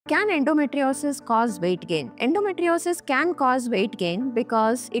Can endometriosis cause weight gain? Endometriosis can cause weight gain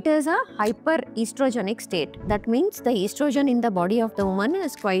because it is a hyperestrogenic state. That means the estrogen in the body of the woman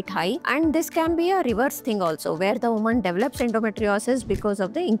is quite high, and this can be a reverse thing also, where the woman develops endometriosis because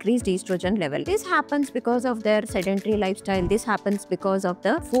of the increased estrogen level. This happens because of their sedentary lifestyle. This happens because of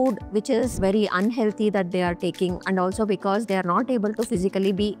the food which is very unhealthy that they are taking, and also because they are not able to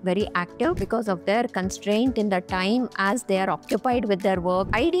physically be very active because of their constraint in the time as they are occupied with their work.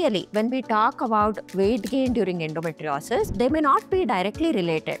 Ideally, when we talk about weight gain during endometriosis, they may not be directly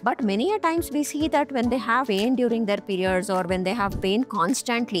related, but many a times we see that when they have pain during their periods or when they have pain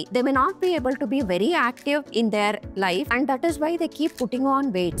constantly, they may not be able to be very active in their life, and that is why they keep putting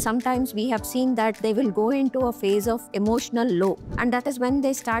on weight. Sometimes we have seen that they will go into a phase of emotional low, and that is when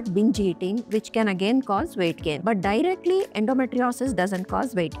they start binge eating, which can again cause weight gain. But directly, endometriosis doesn't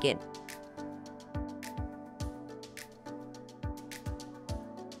cause weight gain.